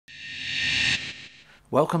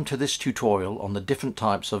Welcome to this tutorial on the different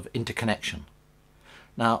types of interconnection.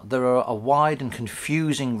 Now, there are a wide and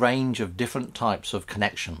confusing range of different types of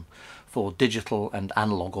connection for digital and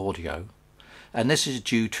analog audio, and this is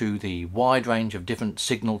due to the wide range of different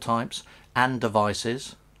signal types and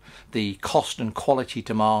devices, the cost and quality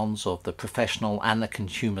demands of the professional and the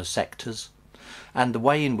consumer sectors, and the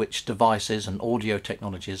way in which devices and audio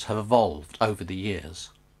technologies have evolved over the years.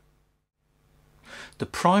 The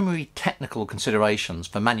primary technical considerations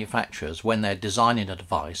for manufacturers when they're designing a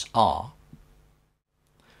device are: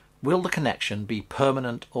 will the connection be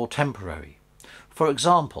permanent or temporary? For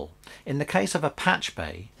example, in the case of a patch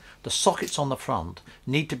bay, the sockets on the front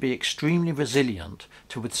need to be extremely resilient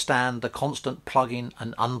to withstand the constant plugging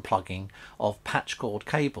and unplugging of patch cord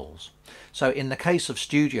cables. So in the case of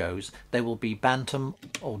studios, they will be Bantam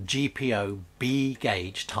or GPO B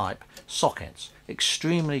gauge type sockets,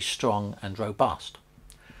 extremely strong and robust.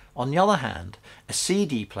 On the other hand, a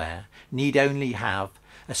CD player need only have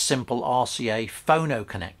a simple RCA phono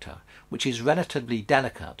connector, which is relatively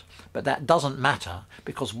delicate, but that doesn't matter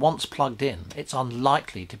because once plugged in, it's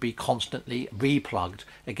unlikely to be constantly replugged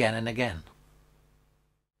again and again.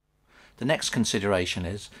 The next consideration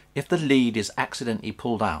is, if the lead is accidentally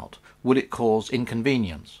pulled out, will it cause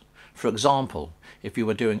inconvenience? For example, if you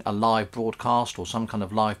were doing a live broadcast or some kind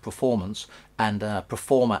of live performance and a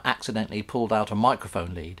performer accidentally pulled out a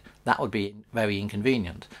microphone lead, that would be very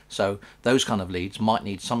inconvenient. So those kind of leads might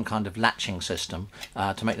need some kind of latching system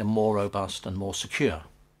to make them more robust and more secure.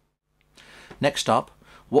 Next up,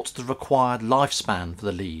 what's the required lifespan for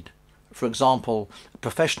the lead? For example, a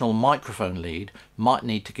professional microphone lead might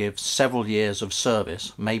need to give several years of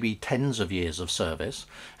service, maybe tens of years of service,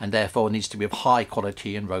 and therefore needs to be of high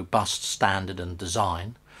quality and robust standard and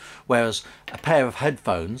design, whereas a pair of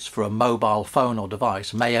headphones for a mobile phone or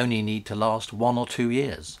device may only need to last 1 or 2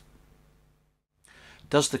 years.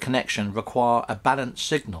 Does the connection require a balanced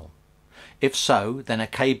signal? If so, then a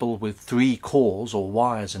cable with 3 cores or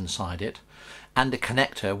wires inside it, and a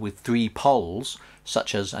connector with 3 poles,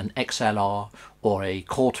 such as an XLR or a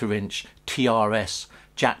 1/4 inch TRS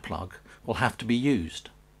jack plug, will have to be used.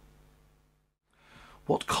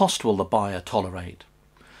 What cost will the buyer tolerate?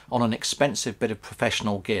 On an expensive bit of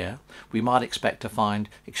professional gear, we might expect to find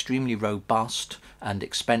extremely robust and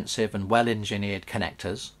expensive and well-engineered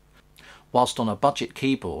connectors, whilst on a budget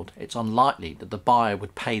keyboard it's unlikely that the buyer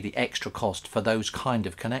would pay the extra cost for those kind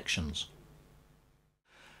of connections.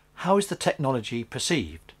 How is the technology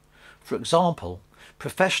perceived? For example,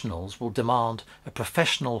 professionals will demand a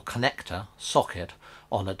professional connector socket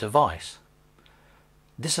on a device.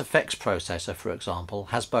 This effects processor, for example,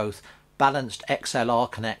 has both balanced XLR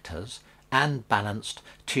connectors and balanced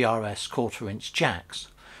TRS 1/4 inch jacks,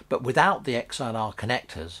 but without the XLR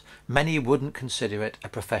connectors, many wouldn't consider it a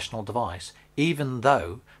professional device, even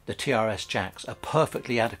though the TRS jacks are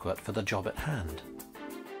perfectly adequate for the job at hand.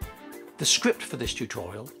 The script for this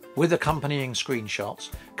tutorial, with accompanying screenshots,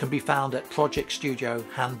 can be found at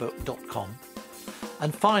projectstudiohandbook.com.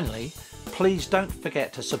 And finally, please don't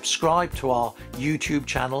forget to subscribe to our YouTube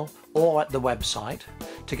channel or at the website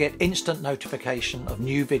to get instant notification of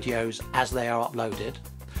new videos as they are uploaded.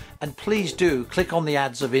 And please do click on the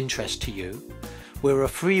ads of interest to you. We're a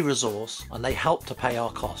free resource and they help to pay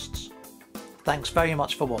our costs. Thanks very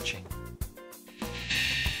much for watching.